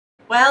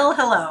Well,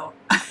 hello.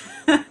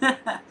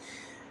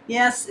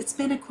 Yes, it's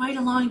been quite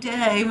a long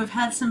day. We've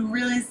had some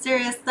really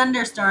serious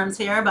thunderstorms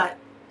here, but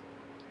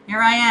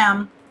here I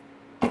am.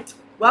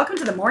 Welcome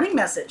to the morning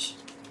message.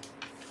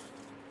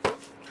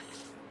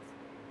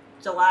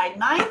 July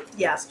 9th?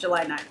 Yes,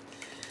 July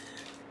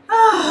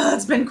 9th.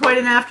 It's been quite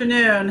an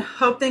afternoon.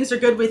 Hope things are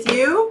good with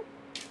you.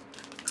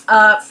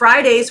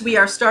 Fridays, we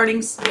are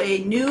starting a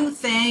new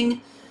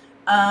thing.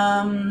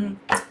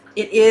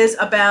 It is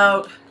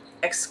about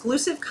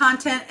exclusive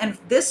content, and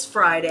this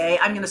Friday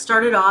I'm going to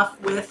start it off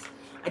with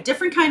a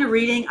different kind of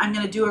reading. I'm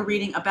going to do a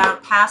reading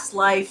about past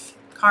life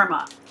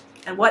karma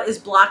and what is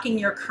blocking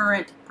your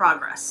current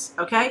progress.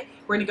 Okay,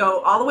 we're going to go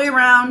all the way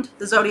around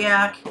the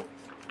zodiac.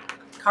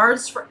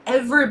 Cards for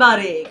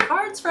everybody.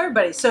 Cards for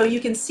everybody. So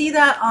you can see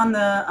that on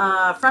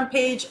the front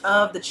page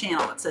of the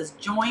channel. It says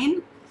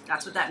join.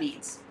 That's what that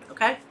means.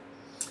 Okay.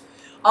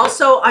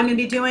 Also, I'm going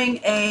to be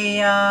doing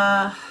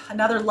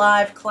another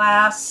live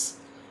class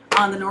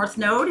on the North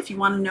Node. If you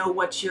want to know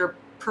what your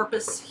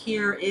purpose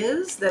here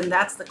is, then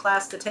that's the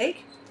class to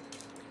take.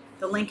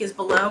 The link is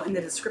below in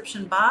the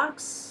description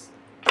box.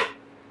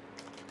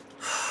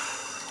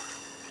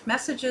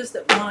 Messages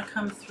that want to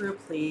come through,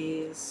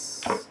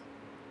 please.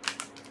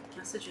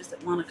 Messages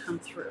that want to come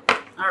through.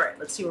 All right,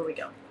 let's see where we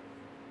go.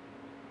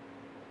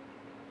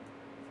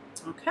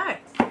 Okay.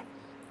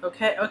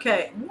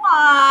 Okay.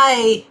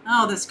 Why?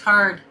 Oh, this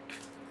card.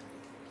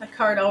 That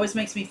card always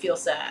makes me feel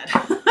sad.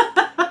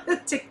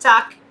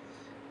 TikTok.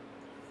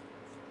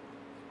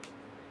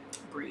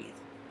 Breathe.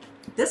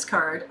 This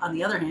card, on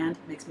the other hand,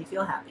 makes me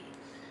feel happy.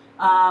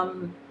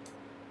 I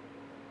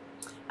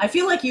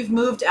feel like you've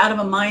moved out of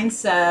a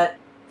mindset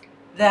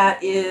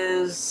that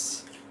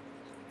is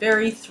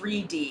very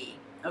 3D,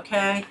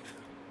 okay?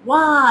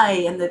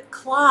 Why? And the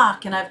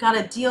clock, and I've got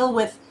to deal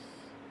with,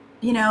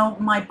 you know,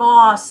 my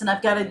boss, and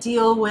I've got to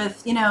deal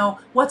with, you know,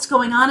 what's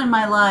going on in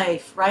my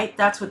life, right?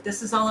 That's what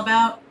this is all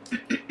about.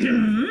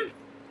 And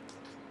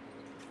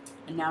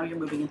now you're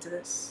moving into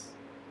this.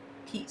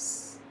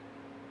 Peace.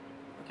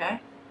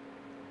 Okay?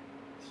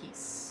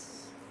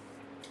 Peace.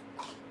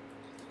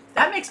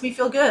 That makes me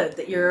feel good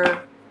that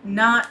you're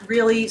not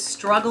really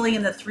struggling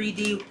in the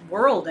 3D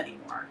world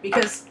anymore,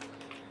 because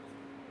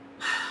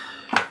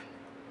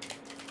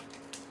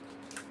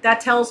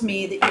that tells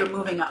me that you're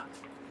moving up.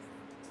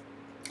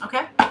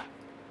 Okay?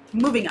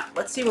 Moving up.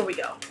 Let's see where we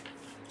go.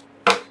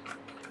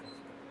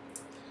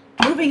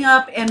 Moving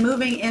up and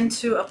moving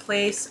into a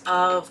place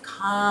of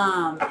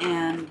calm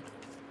and,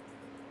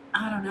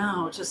 I don't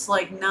know, just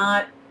like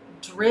not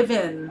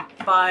driven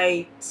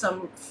by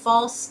some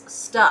false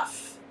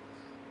stuff.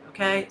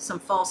 Okay? Some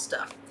false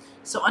stuff.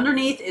 So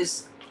underneath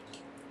is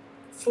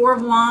Four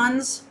of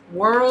Wands,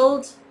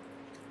 World,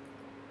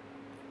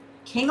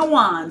 King of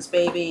Wands,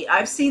 baby.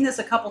 I've seen this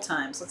a couple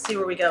times. Let's see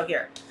where we go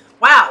here.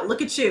 Wow,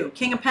 look at you.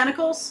 King of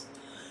Pentacles.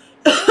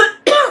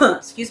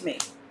 Excuse me.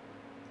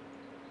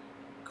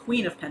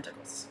 Queen of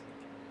Pentacles.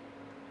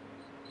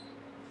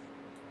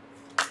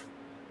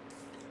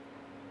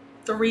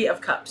 Three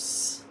of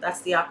Cups.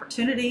 That's the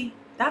opportunity.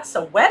 That's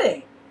a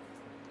wedding.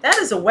 That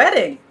is a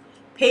wedding.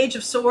 Page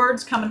of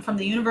Swords coming from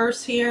the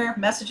universe here.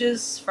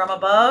 Messages from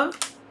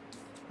above.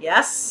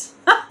 Yes.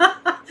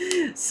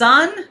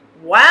 Sun.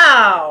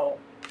 Wow.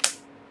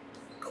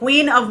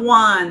 Queen of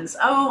Wands.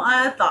 Oh,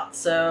 I thought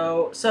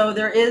so. So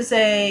there is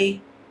a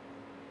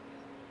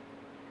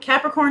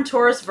Capricorn,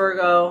 Taurus,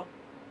 Virgo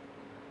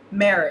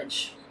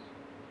marriage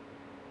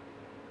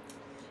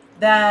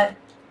that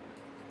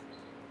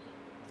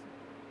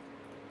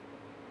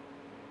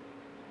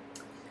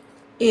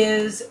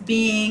is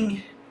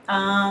being,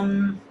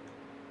 for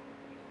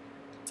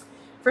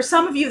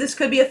some of you, this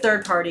could be a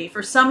third party.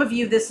 For some of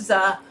you, this is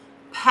a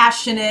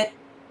passionate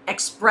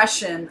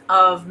expression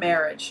of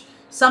marriage.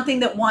 Something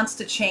that wants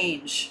to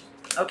change.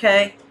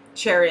 Okay?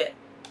 Chariot.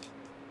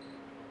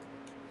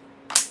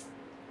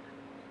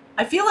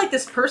 I feel like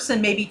this person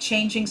may be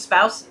changing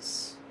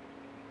spouses.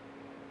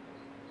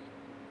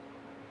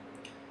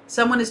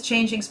 Someone is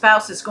changing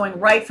spouses, going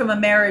right from a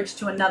marriage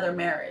to another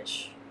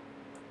marriage.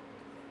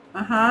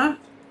 Uh-huh.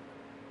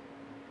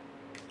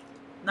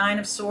 Nine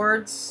of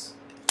Swords.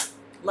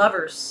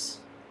 Lovers.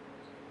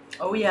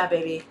 Oh yeah,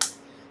 baby.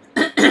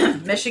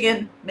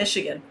 Michigan.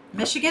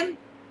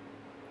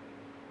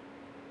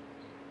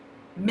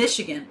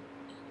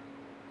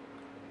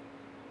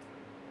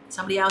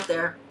 Somebody out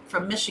there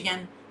from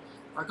Michigan,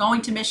 or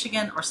going to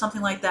Michigan, or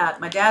something like that.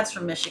 My dad's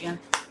from Michigan.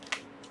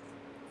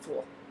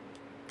 Fool.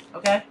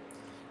 Okay?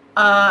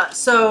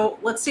 So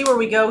let's see where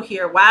we go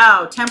here.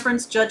 Wow.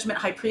 Temperance, Judgment,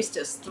 High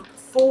Priestess.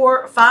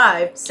 4,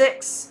 5,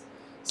 6.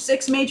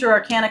 6 major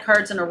arcana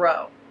cards in a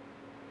row.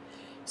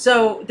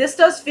 So this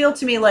does feel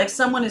to me like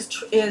someone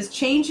is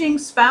changing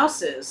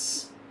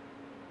spouses.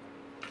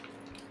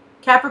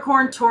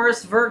 Capricorn,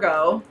 Taurus,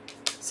 Virgo.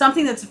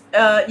 Something that's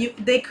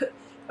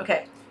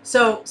okay.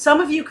 So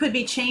some of you could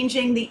be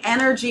changing the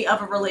energy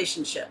of a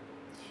relationship.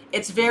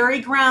 It's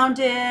very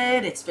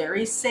grounded, it's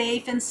very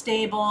safe and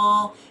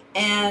stable,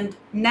 and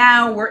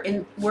now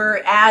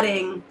we're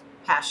adding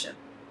passion.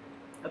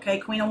 Okay,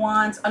 Queen of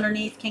Wands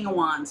underneath King of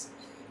Wands.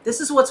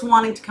 This is what's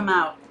wanting to come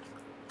out.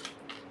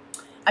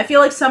 I feel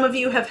like some of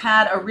you have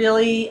had a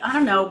really, I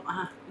don't know,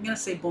 I'm going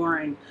to say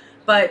boring,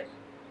 but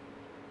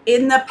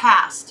in the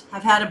past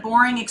have had a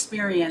boring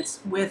experience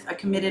with a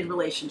committed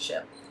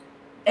relationship.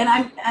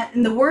 And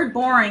the word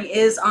boring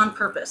is on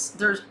purpose.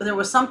 There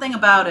was something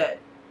about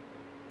it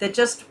that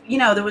just,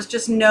 there was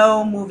just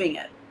no moving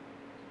it.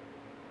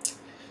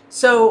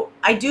 So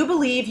I do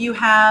believe you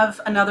have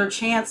another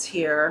chance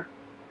here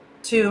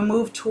to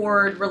move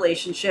toward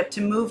relationship,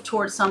 to move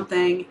toward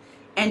something,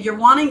 and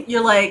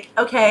you're like,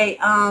 okay,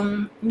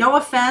 no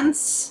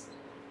offense,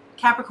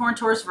 Capricorn,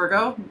 Taurus,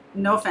 Virgo,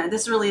 no offense.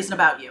 This really isn't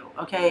about you,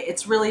 okay?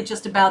 It's really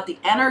just about the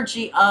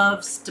energy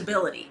of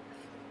stability.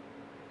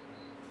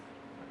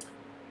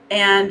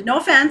 And no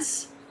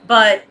offense,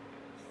 but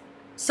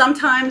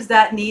sometimes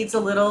that needs a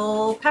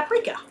little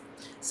paprika.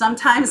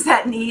 Sometimes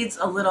that needs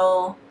a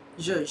little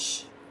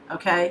zhuzh,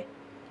 okay?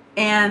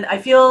 And I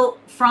feel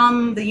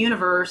from the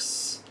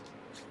universe,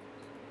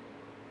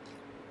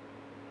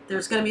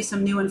 there's going to be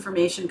some new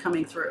information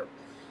coming through.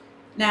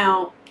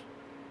 Now,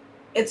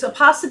 it's a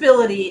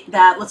possibility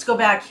that, let's go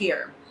back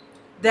here,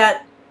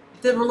 that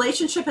the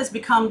relationship has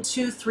become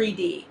too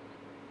 3D.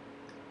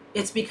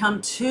 It's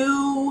become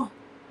too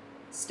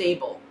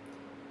stable,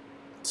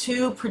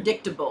 too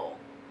predictable.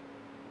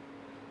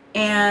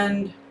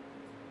 And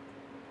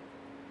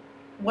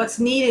what's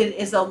needed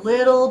is a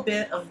little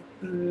bit of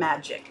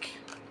magic.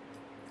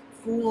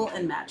 Fool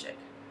and magic.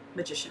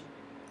 Magician.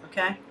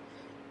 Okay?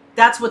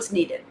 That's what's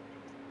needed.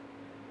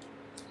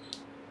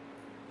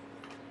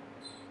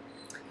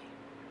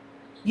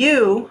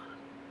 You,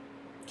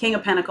 King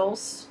of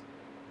Pentacles,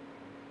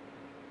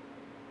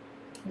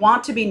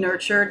 want to be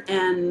nurtured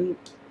and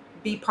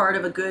be part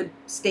of a good,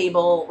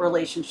 stable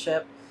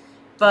relationship.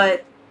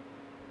 But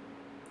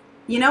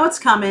you know it's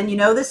coming. You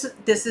know this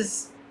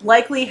is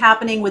likely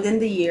happening within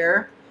the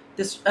year.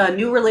 This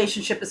new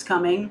relationship is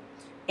coming.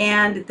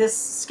 And this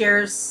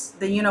scares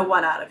the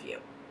you-know-what out of you.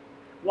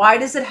 Why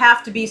does it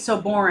have to be so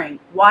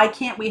boring? Why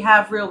can't we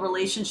have real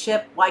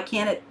relationship? Why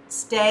can't it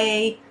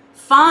stay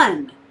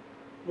fun?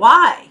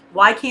 Why?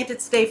 Why can't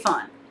it stay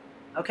fun?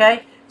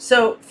 Okay?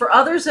 So for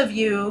others of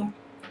you,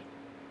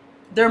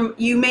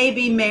 you may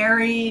be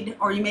married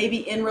or you may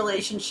be in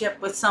relationship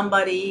with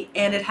somebody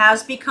and it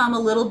has become a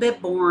little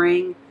bit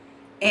boring,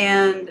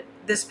 and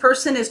this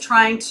person is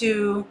trying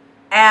to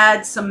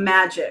add some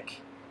magic,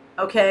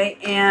 okay,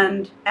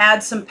 and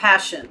add some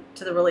passion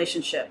to the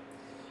relationship.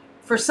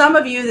 For some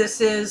of you,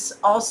 this is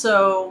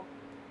also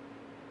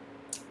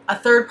a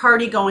third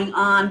party going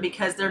on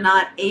because they're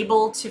not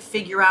able to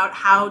figure out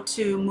how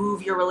to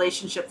move your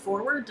relationship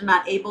forward. They're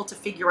not able to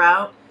figure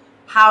out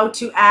how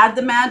to add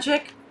the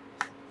magic.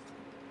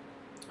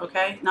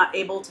 Okay, not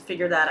able to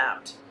figure that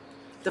out.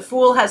 The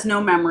Fool has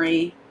no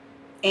memory,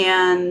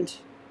 and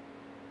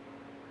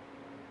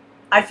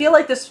I feel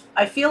like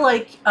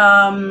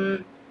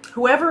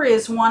whoever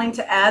is wanting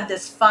to add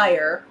this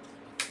fire,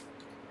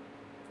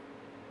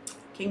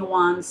 King of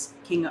Wands,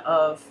 Queen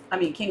of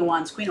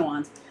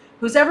Wands,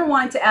 who's ever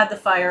wanting to add the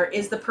fire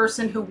is the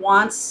person who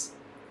wants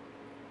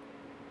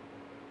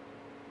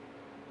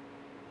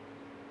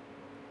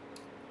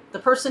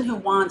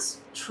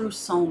true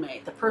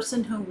soulmate, the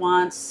person who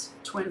wants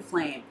twin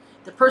flame,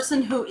 the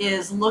person who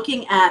is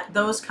looking at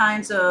those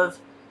kinds of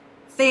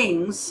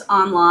things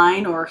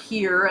online or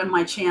here on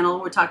my channel.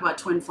 We're talking about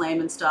twin flame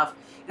and stuff.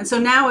 And so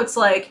now it's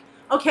like,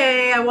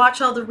 okay, I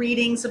watch all the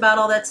readings about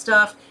all that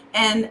stuff,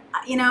 and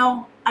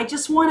I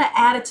just want to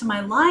add it to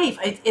my life.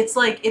 It's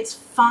like, it's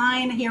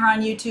fine here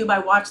on YouTube. I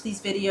watch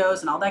these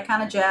videos and all that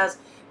kind of jazz.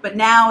 But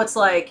now it's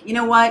like, you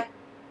know what?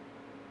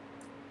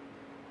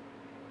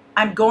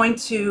 I'm going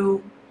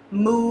to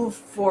move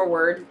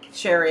forward,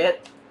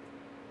 Chariot,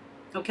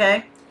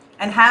 okay?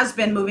 And has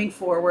been moving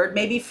forward,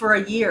 maybe for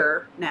a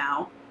year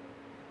now,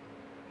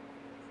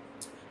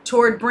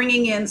 toward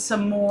bringing in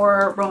some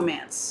more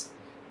romance.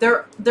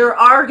 There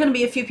are going to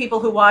be a few people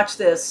who watch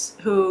this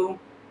who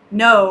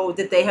know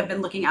that they have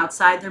been looking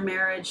outside their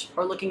marriage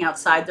or looking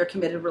outside their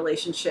committed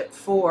relationship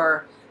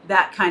for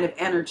that kind of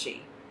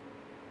energy.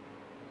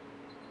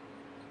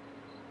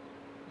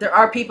 There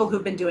are people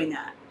who've been doing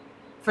that.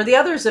 For the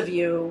others of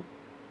you,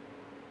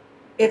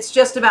 it's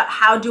just about,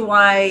 how do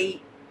I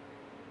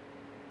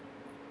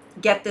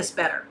get this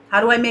better?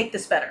 How do I make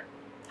this better?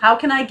 How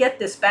can I get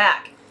this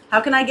back? How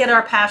can I get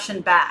our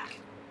passion back?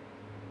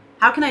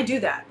 How can I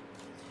do that?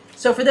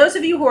 So for those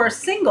of you who are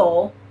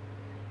single,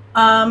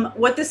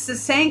 what this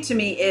is saying to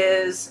me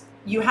is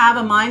you have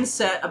a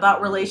mindset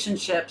about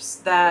relationships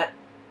that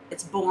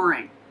it's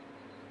boring.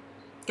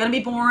 Gonna be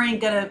boring,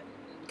 gonna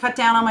cut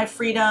down on my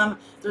freedom.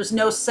 There's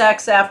no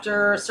sex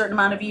after a certain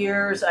amount of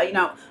years,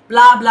 blah,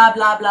 blah,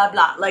 blah, blah,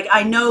 blah. Like,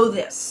 I know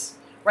this,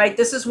 right?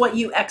 This is what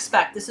you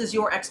expect. This is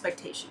your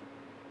expectation.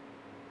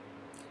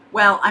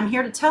 Well, I'm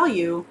here to tell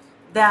you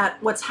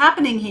that what's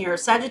happening here,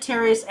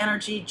 Sagittarius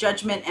energy,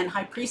 Judgment, and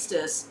High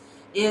Priestess,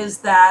 is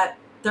that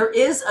there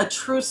is a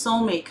true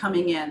soulmate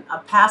coming in, a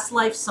past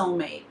life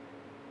soulmate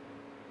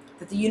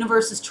that the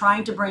universe is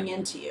trying to bring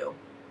into you.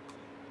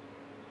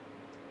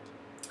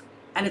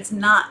 And it's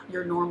not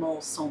your normal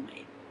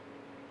soulmate.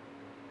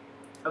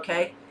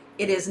 Okay?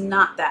 It is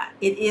not that.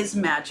 It is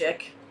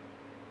magic.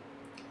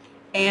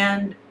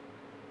 And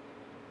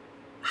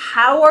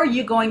how are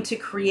you going to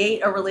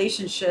create a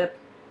relationship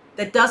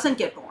that doesn't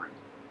get boring?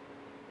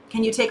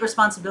 Can you take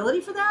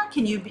responsibility for that?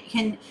 Can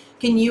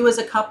you as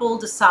a couple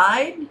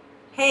decide,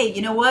 hey,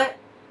 you know what?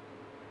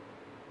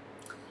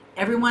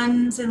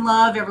 Everyone's in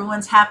love,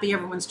 everyone's happy,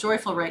 everyone's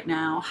joyful right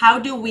now. How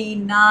do we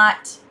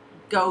not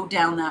go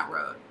down that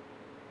road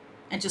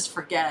and just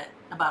forget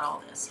about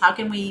all this? How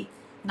can we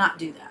not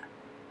do that?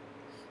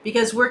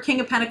 Because we're King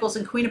of Pentacles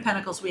and Queen of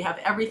Pentacles. We have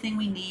everything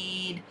we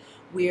need.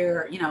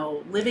 We're,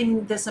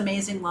 living this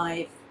amazing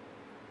life.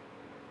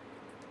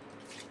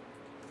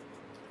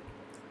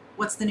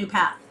 What's the new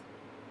path?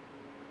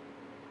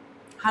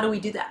 How do we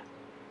do that?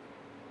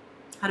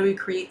 How do we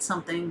create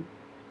something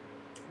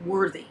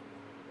worthy?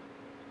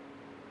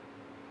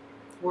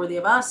 Worthy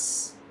of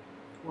us,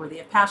 worthy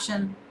of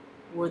passion,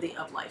 worthy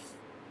of life.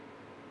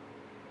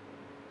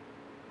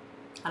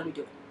 How do we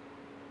do it?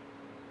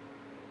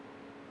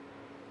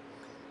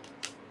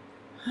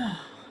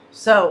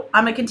 So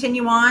I'm going to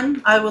continue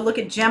on. I will look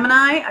at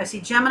Gemini. I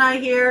see Gemini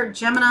here.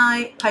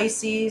 Gemini,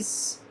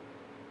 Pisces,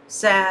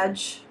 Sag.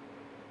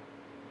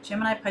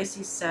 Gemini,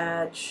 Pisces,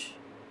 Sag.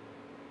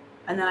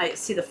 And then I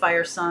see the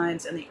fire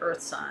signs and the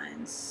earth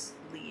signs.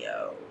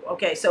 Leo.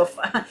 Okay, so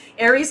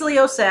Aries,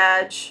 Leo,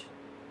 Sag.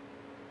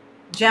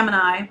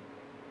 Gemini,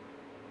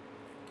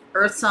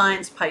 earth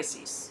signs,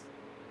 Pisces.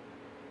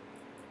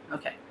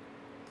 Okay.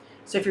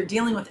 So if you're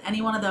dealing with any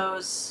one of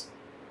those,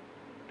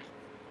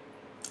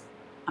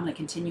 I'm going to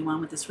continue on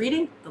with this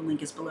reading. The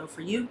link is below for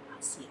you.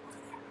 I'll see you over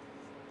there.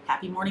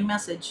 Happy morning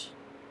message.